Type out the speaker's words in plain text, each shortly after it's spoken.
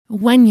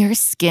When your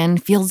skin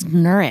feels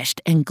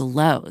nourished and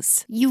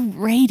glows, you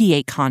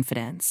radiate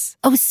confidence.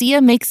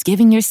 Osea makes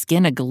giving your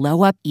skin a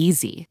glow-up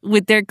easy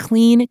with their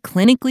clean,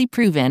 clinically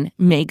proven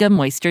Mega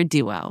Moisture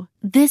Duo.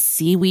 This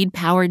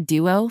seaweed-powered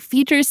duo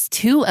features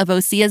two of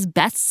Osea's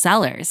best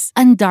sellers,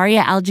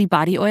 Undaria Algae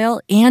Body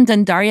Oil and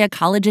Undaria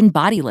Collagen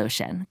Body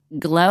Lotion.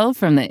 Glow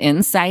from the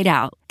inside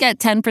out. Get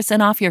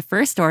 10% off your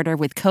first order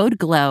with code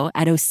GLOW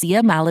at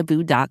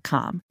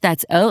OseaMalibu.com.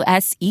 That's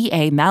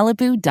OSEA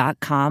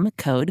Malibu.com,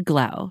 code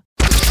GLOW.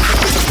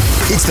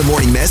 It's the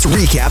Morning Mess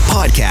Recap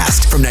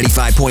Podcast from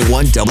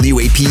 95.1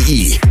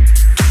 WAPE.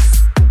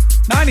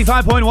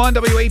 95.1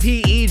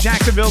 WAPE,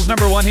 Jacksonville's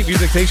number one hit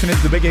music station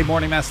is the Big A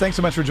Morning Mess. Thanks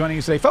so much for joining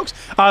us today, folks.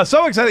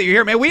 So excited that you're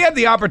here, man. We had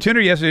the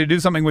opportunity yesterday to do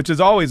something which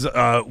is always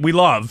we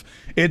love.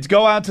 It's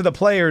go out to the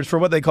players for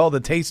what they call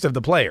the Taste of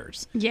the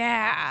Players.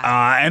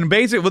 Yeah. And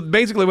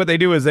basically what they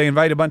do is they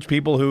invite a bunch of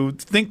people who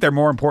think they're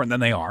more important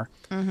than they are.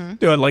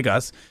 Do it like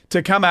us,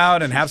 to come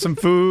out and have some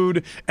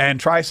food and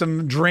try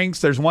some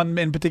drinks. There's one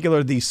in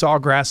particular, the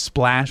Sawgrass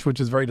Splash, which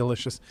is very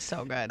delicious.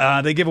 So good.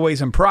 They give away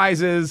some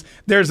prizes.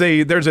 There's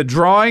a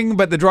drawing,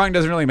 but the drawing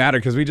doesn't really matter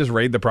because we just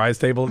raid the prize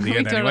table at the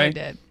end totally anyway.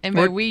 Did. And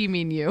by we, you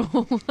mean you.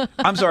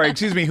 I'm sorry,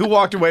 excuse me. Who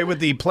walked away with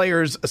the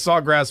players'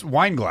 Sawgrass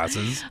wine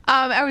glasses?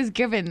 I was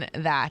given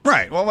that.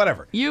 Right, well,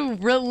 whatever. You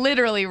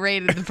literally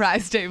raided the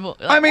prize table.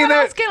 Like, I mean,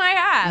 what else can I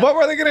have? What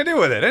were they going to do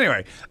with it?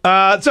 Anyway,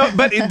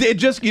 but it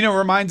just,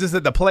 reminds us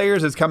that the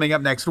players is coming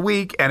up next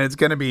week, and it's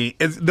going to be,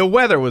 the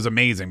weather was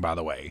amazing, by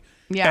the way.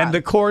 Yeah. And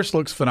the course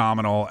looks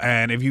phenomenal.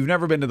 And if you've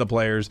never been to the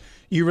Players,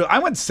 I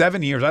went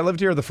 7 years. I lived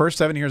here the first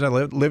 7 years I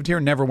lived here,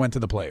 never went to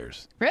the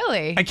Players.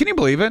 Really? And can you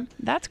believe it?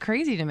 That's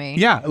crazy to me.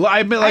 Yeah.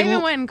 I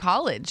even went in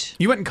college.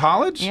 You went in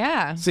college?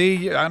 Yeah.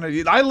 See,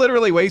 I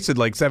literally wasted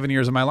like 7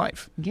 years of my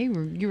life. Yeah,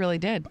 you really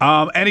did.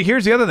 And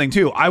here's the other thing,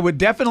 too. I would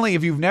definitely,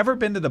 if you've never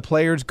been to the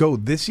Players, go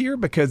this year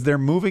because they're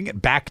moving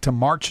it back to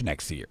March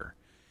next year.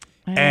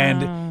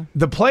 And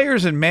the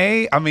Players in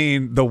May, I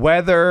mean, the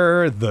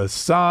weather, the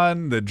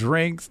sun, the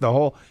drinks,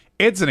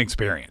 it's an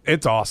experience.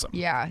 It's awesome.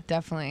 Yeah,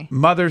 definitely.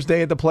 Mother's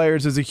Day at the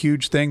Players is a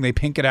huge thing. They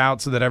pink it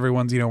out so that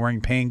everyone's,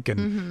 wearing pink,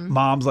 and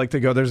moms like to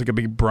go. There's like a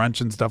big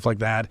brunch and stuff like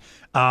that.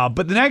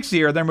 But the next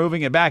year, they're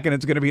moving it back, and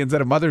it's going to be,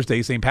 instead of Mother's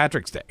Day, St.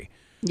 Patrick's Day.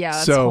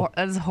 Yeah,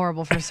 that's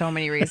horrible for so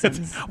many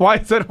reasons. Why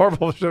is that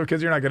horrible?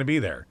 Because you're not going to be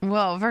there.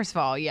 Well, first of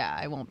all, yeah,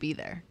 I won't be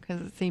there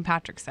because it's St.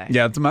 Patrick's Day.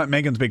 Yeah, it's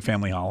Megan's big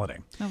family holiday.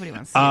 Nobody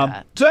wants to see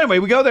that. So anyway,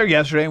 we go there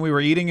yesterday, and we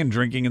were eating and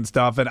drinking and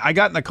stuff, and I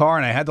got in the car,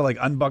 and I had to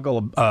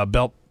unbuckle a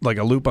belt, like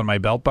a loop on my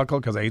belt buckle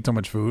because I ate so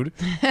much food.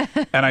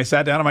 And I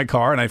sat down in my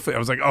car, and I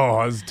was like,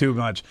 oh, this is too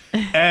much.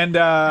 And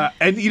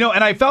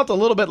I felt a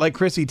little bit like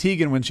Chrissy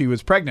Teigen when she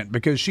was pregnant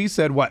because she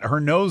said,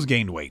 her nose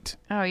gained weight.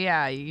 Oh,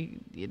 yeah. You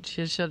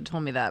should have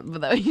told me that.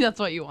 But that's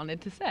what you wanted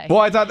to say.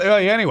 Well, I thought,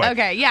 anyway.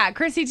 Okay, yeah.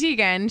 Chrissy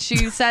Teigen,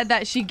 she said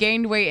that she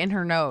gained weight in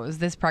her nose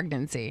this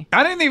pregnancy.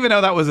 I didn't even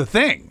know that was a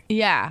thing.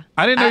 Yeah.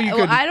 I didn't know you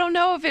could. Well, I don't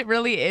know if it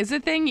really is a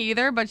thing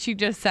either, but she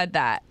just said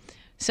that.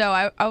 So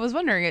I was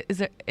wondering,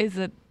 is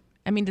it?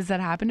 I mean, does that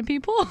happen to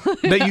people?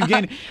 That you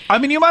gain? I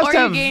mean, you must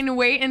have. Or you gain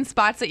weight in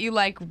spots that you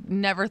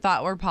never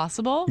thought were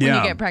possible when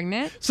you get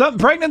pregnant.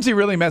 Pregnancy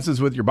really messes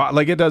with your body.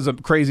 Like it does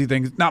crazy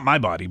things. Not my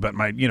body, but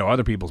my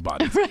other people's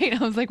bodies.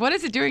 Right. I was like, what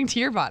is it doing to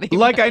your body?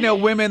 Like I know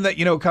women that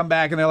come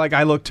back and they're like,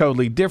 I look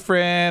totally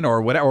different,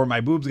 or whatever, or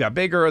my boobs got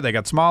bigger, or they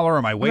got smaller,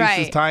 or my waist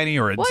is tiny,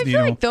 or it's I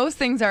feel like those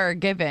things are a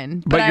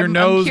given. But your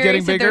nose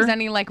getting bigger. If there's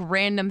any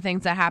random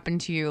things that happen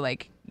to you,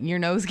 like your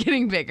nose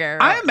getting bigger.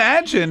 I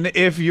imagine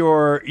if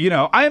you're,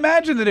 I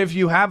imagine that if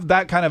you have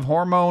that kind of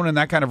hormone and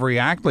that kind of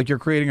react, like you're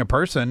creating a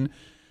person,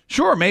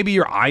 sure, maybe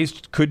your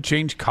eyes could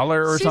change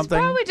color or something.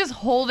 She's probably just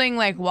holding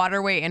water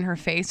weight in her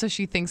face, so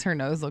she thinks her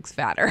nose looks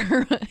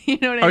fatter. You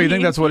know what I mean? Oh, you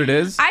think that's what it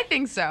is? I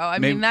think so. I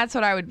mean, that's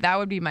what that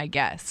would be my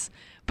guess.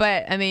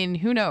 But I mean,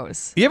 who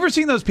knows? You ever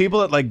seen those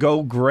people that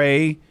go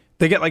gray?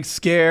 They get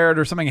scared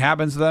or something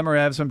happens to them or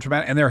have some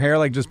traumatic, and their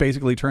hair just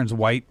basically turns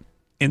white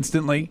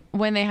instantly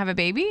when they have a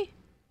baby.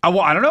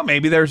 Well, I don't know.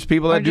 Maybe there's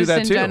people that do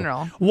that too. In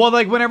general. Well,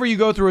 whenever you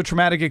go through a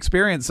traumatic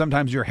experience,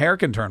 sometimes your hair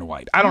can turn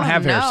white. I don't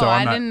have hair, so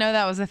I didn't know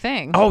that was a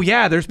thing. Oh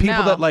yeah, there's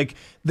people that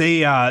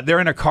they're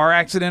in a car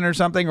accident or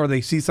something, or they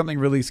see something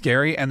really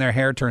scary and their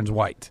hair turns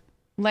white.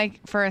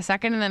 For a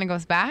second and then it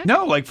goes back?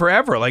 No,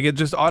 forever. It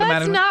just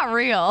automatically. That's not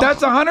real.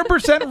 That's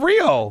 100%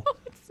 real.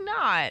 It's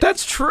not.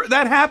 That's true.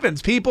 That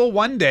happens. People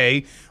one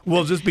day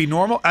will just be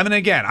normal. I mean,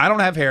 again, I don't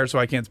have hair, so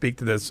I can't speak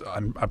to this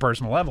on a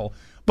personal level.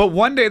 But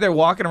one day they're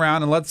walking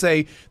around and let's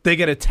say they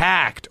get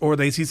attacked or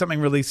they see something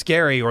really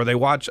scary or they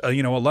watch a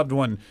loved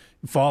one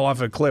fall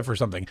off a cliff or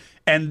something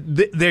and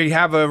they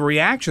have a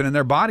reaction and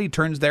their body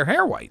turns their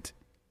hair white.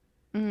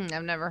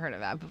 I've never heard of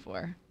that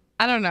before.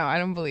 I don't know. I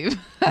don't believe.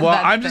 Well,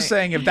 I'm just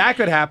saying, if that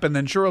could happen,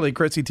 then surely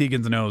Chrissy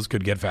Teigen's nose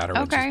could get fatter.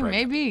 when she's Okay, pregnant.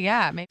 maybe.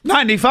 Yeah. Maybe.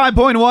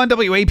 95.1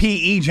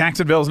 WAPE,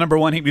 Jacksonville's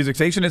 #1 hit music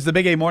station. It's the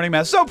Big A Morning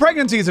Mess. So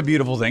pregnancy is a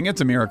beautiful thing.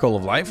 It's a miracle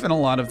of life, and a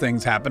lot of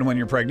things happen when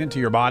you're pregnant to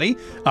your body.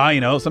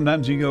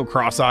 Sometimes you go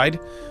cross-eyed.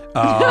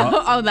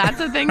 Oh,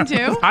 that's a thing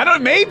too? I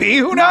don't, maybe.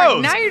 Who Mark,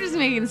 knows? now you're just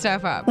making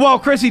stuff up. Well,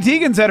 Chrissy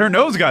Teigen said her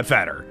nose got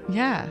fatter.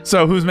 Yeah.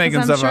 So who's making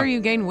I'm stuff sure up? you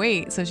gain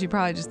weight, so she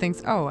probably just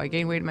thinks, oh, I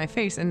gained weight in my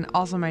face, and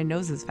also my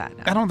nose is fat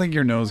now. I don't think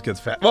your nose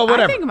gets fat. Well,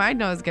 whatever. I think my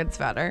nose gets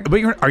fatter.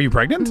 But are you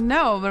pregnant?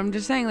 No, but I'm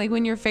just saying, like,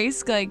 when your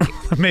face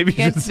Maybe you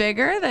gets should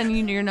bigger, then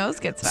your nose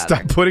gets fatter.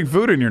 stop putting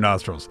food in your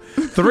nostrils.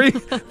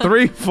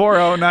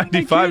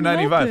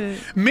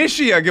 340-9595.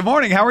 Mishia, good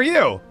morning. How are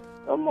you?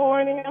 Good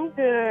morning. I'm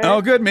good.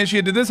 Oh, good,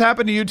 Mishia. Did this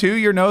happen to you too?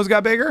 Your nose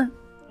got bigger?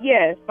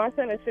 Yes, my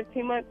son is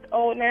 15 months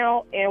old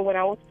now, and when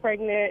I was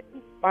pregnant,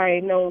 my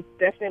nose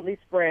definitely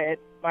spread.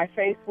 My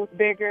face was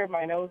bigger,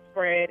 my nose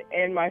spread,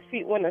 and my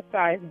feet went a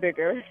size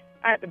bigger.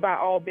 I had to buy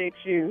all big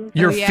shoes.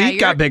 Your feet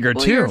got bigger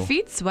too. Your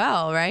feet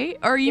swell, right?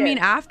 Or you mean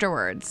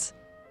afterwards?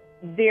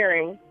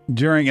 During,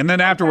 and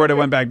then afterward it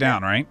went back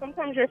down, right?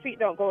 sometimes your feet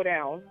don't go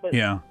down, but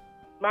Yeah.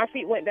 my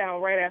feet went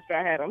down right after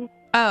I had them.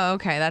 Oh,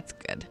 okay. That's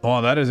good.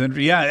 Oh, that is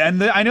interesting. Yeah,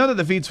 and I know that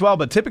the feet swell,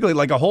 but typically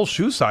like a whole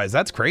shoe size.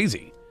 That's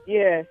crazy.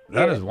 Yes.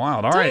 That is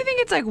wild. All Don't right. you think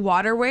it's like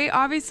water weight,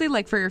 obviously,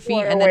 like for your feet,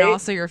 Water and then weight.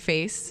 also your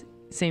face?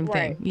 Same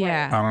thing. Right,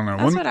 Yeah. I don't know.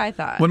 That's what I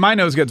thought. When my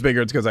nose gets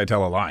bigger, it's because I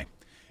tell a lie.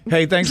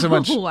 Hey, thanks so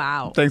much.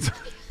 Wow. Thanks.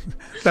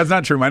 That's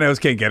not true. My nose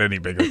can't get any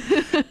bigger.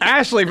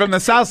 Ashley from the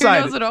South Your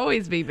Side. nose would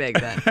always be big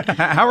then.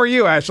 How are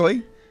you,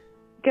 Ashley?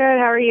 Good.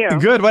 How are you?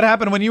 Good. What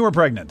happened when you were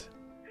pregnant?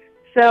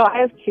 So I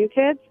have 2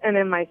 kids, and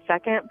in my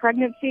second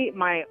pregnancy,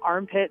 my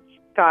armpits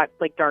got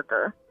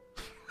darker.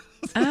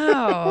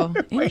 Oh,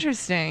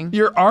 interesting.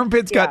 Your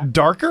armpits got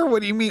darker?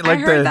 What do you mean? I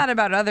heard that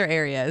about other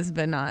areas,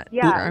 but not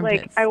your Yeah,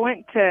 armpits. I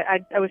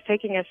was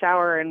taking a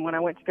shower, and when I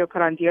went to go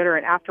put on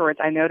deodorant afterwards,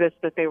 I noticed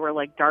that they were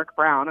dark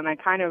brown, and I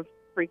kind of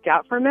freaked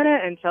out for a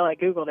minute until I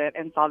Googled it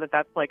and saw that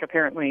that's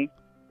apparently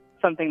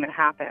something that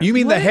happened. You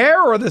mean the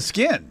hair or the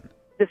skin?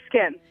 The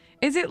skin.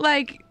 Is it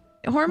like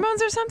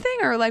hormones or something,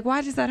 or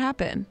why does that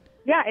happen?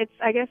 Yeah, it's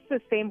I guess the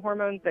same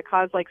hormones that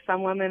cause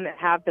some women that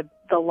have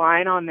the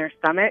line on their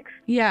stomachs,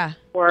 Yeah.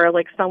 or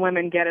some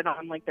women get it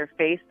on their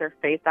face. Their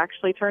face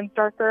actually turns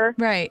darker.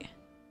 Right.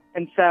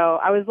 And so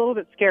I was a little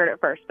bit scared at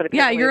first, but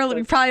Yeah, apparently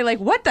you're probably like,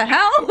 what the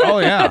hell? Oh,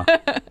 yeah.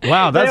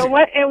 Wow, but that's...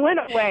 it went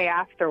away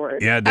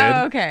afterwards. Yeah, it did.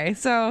 Oh, okay.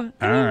 So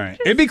All right.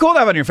 It'd be cool to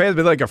have on your face,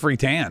 but like a free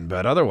tan,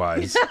 but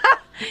otherwise...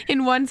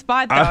 in one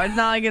spot, though. It's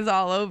not like it's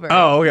all over.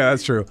 Oh, okay,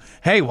 that's true.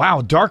 Hey,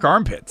 wow, dark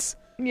armpits.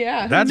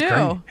 Yeah. That's who knew?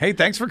 great. Hey,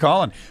 thanks for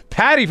calling.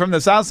 Patty from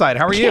the South Side,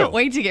 how are you? Can't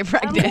wait to get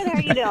pregnant. How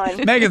you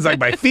doing? Megan's like,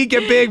 my feet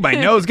get big, my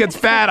nose gets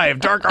fat, I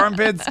have dark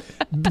armpits.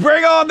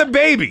 Bring on the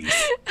babies.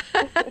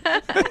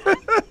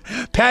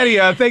 Patty,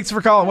 thanks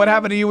for calling. What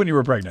happened to you when you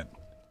were pregnant?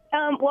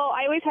 Well,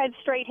 I always had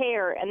straight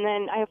hair, and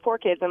then I have 4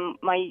 kids, and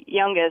my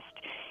youngest,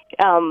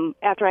 while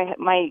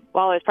I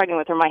was pregnant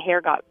with her, my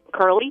hair got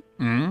curly,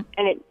 and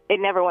it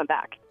never went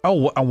back.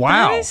 Oh,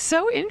 wow. That is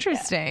so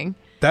interesting.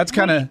 That's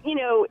kind of...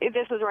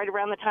 This was right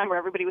around the time where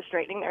everybody was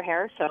straightening their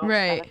hair, so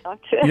Right. Kind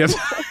of Yes.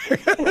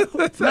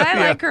 But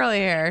I like curly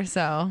hair,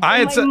 so. I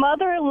had when my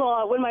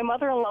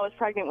mother-in-law was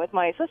pregnant with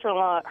my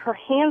sister-in-law, her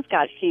hands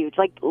got huge.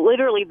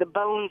 Literally, the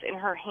bones in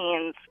her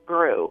hands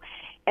grew,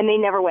 and they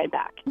never went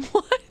back.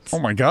 What? Oh,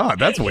 my God.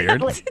 That's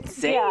weird. That's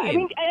insane. Yeah, I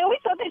mean, I always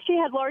thought that she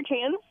had large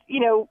hands,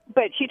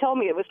 but she told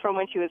me it was from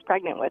when she was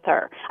pregnant with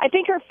her. I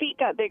think her feet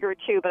got bigger,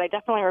 too, but I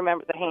definitely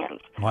remember the hands.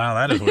 Wow,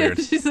 that is weird.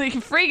 She's like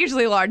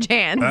freakishly large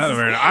hands. That's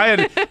weird.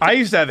 I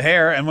used to have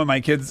hair, and when my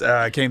kids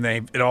came,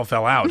 it all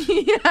fell out.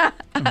 Yeah.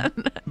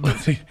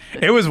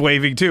 It was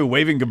waving too,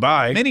 waving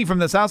goodbye. Minnie from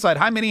the South Side.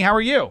 Hi, Minnie. How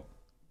are you?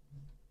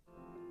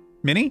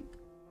 Minnie?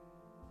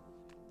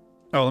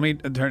 Oh, let me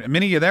turn.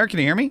 Minnie, you there? Can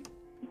you hear me?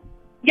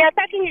 Yes,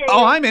 I can hear you.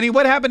 Oh, hi, Minnie.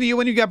 What happened to you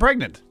when you got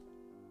pregnant?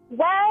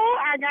 Well,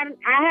 I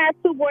had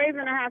 2 boys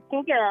and I have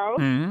 2 girls.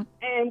 Mm-hmm.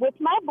 And with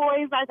my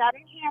boys, I got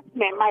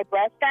enhancement. My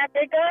breast got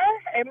bigger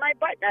and my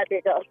butt got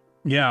bigger.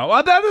 Yeah,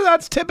 well,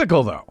 that's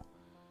typical though.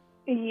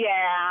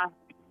 Yeah.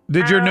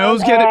 Did your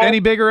nose get any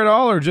bigger at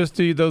all, or just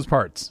those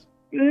parts?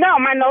 No,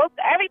 my nose,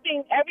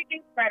 everything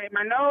spread.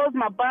 My nose,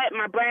 my butt,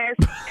 my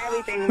breast,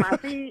 everything, my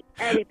feet,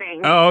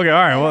 everything. Oh, okay,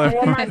 all right. And Well,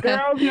 with my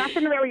girls,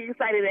 nothing really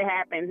excited to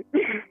happen.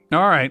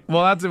 all right.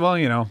 Well,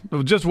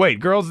 just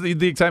wait. Girls,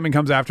 the excitement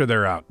comes after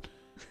they're out.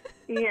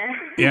 Yeah.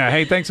 Yeah.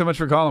 Hey, thanks so much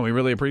for calling. We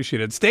really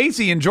appreciate it.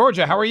 Stacy in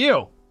Georgia, how are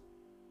you?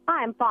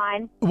 I'm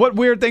fine. What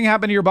weird thing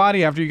happened to your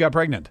body after you got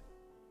pregnant?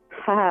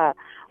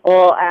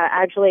 Well,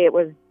 actually, it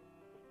was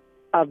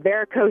a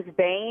varicose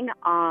vein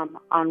on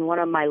one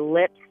of my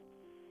lips,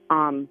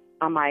 on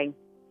my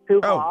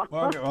hoo-ha. Oh,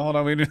 okay, well, hold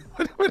on.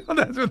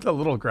 That's with the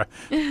little crap.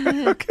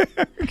 Okay.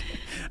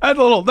 That's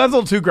a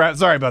little too crap.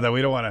 Sorry about that.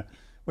 We don't want to.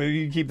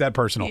 You keep that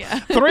personal. Yeah.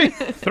 3,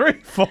 4. We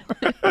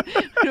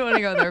don't want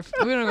to go there.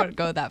 We don't want to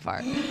go that far.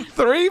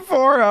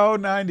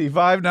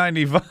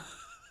 340-9595.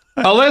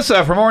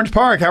 Alyssa from Orange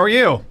Park. How are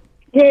you?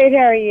 Good,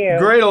 how are you?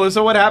 Great,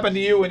 Alyssa. What happened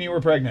to you when you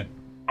were pregnant?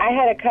 I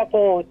had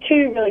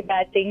two really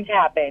bad things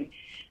happen.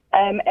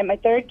 At my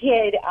third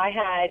kid, I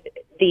had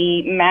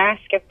the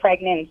mask of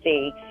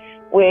pregnancy,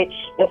 which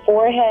the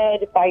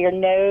forehead by your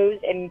nose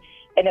and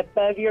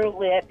above your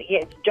lip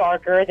gets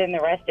darker than the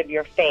rest of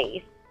your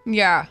face.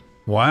 Yeah.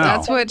 Wow.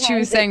 That's what she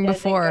was saying It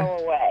before. doesn't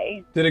go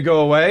away. Did it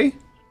go away?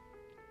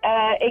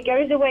 It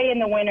goes away in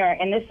the winter,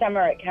 and this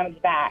summer it comes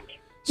back.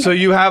 So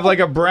you have like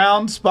a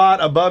brown spot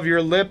above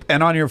your lip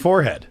and on your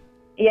forehead?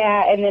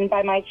 Yeah, and then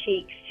by my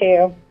cheeks,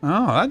 too.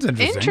 Oh, that's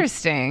interesting.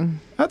 Interesting.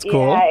 That's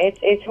cool. Yeah,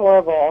 it's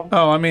horrible.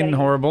 Oh, I mean,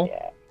 horrible.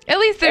 Yeah. At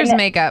least there's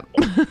makeup.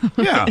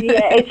 Yeah.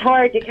 Yeah, it's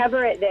hard to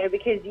cover it, though,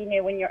 because,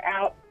 when you're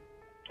out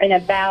and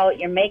about,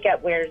 your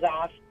makeup wears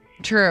off.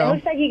 True. It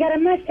looks like you got a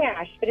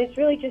mustache, but it's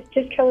really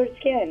just colored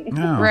skin.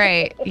 Oh.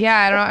 Right.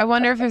 Yeah, I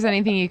wonder if there's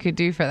anything you could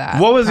do for that.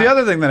 What was the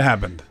other thing that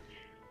happened?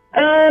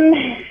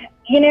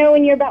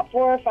 When you're about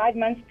 4 or 5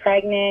 months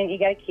pregnant, you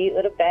got a cute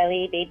little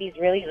belly, baby's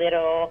really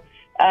little.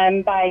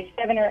 By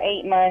 7 or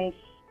 8 months,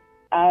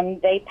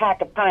 they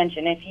pack a punch,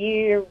 and if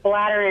your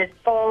bladder is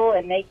full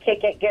and they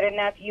kick it good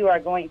enough, you are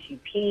going to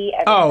pee.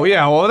 Oh,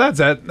 yeah. Well, that's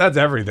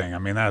everything. I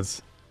mean,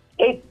 that's...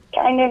 It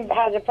kind of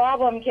has a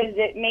problem because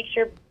it makes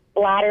your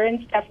bladder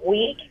and stuff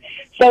weak.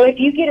 So if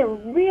you get a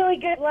really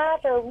good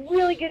laugh or a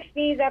really good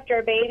sneeze after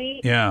a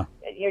baby, Yeah.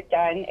 you're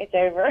done. It's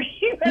over.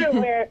 You better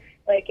wear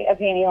like a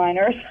panty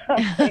liner or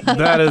something.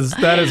 That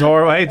is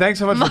horrible. Hey, thanks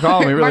so much for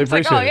calling. We really Mark's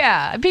appreciate like, it. oh,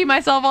 yeah, I pee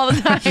myself all the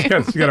time.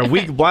 She got a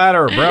weak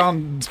bladder, a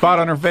brown spot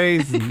on her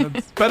face,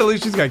 but at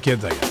least she's got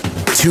kids, I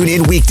guess. Tune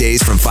in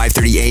weekdays from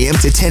 5:30 a.m.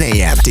 to 10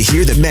 a.m. to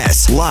hear the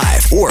mess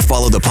live or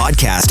follow the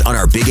podcast on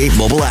our Big 8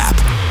 mobile app.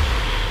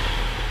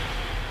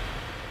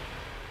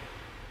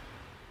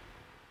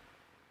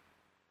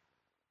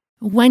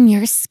 When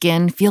your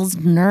skin feels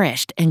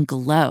nourished and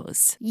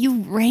glows,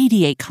 you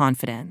radiate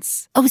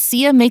confidence.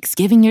 Osea makes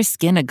giving your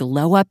skin a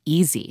glow up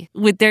easy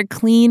with their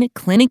clean,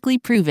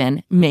 clinically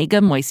proven Mega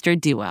Moisture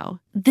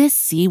Duo. This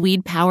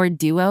seaweed-powered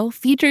duo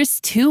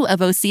features 2 of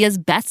Osea's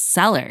best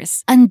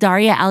sellers,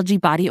 Undaria Algae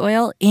Body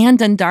Oil and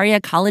Undaria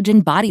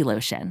Collagen Body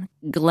Lotion.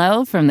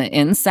 Glow from the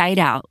inside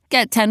out.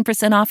 Get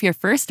 10% off your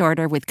first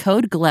order with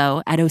code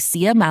GLOW at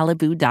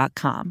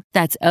OseaMalibu.com.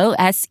 That's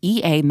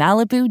OSEA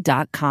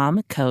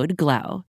Malibu.com, code GLOW.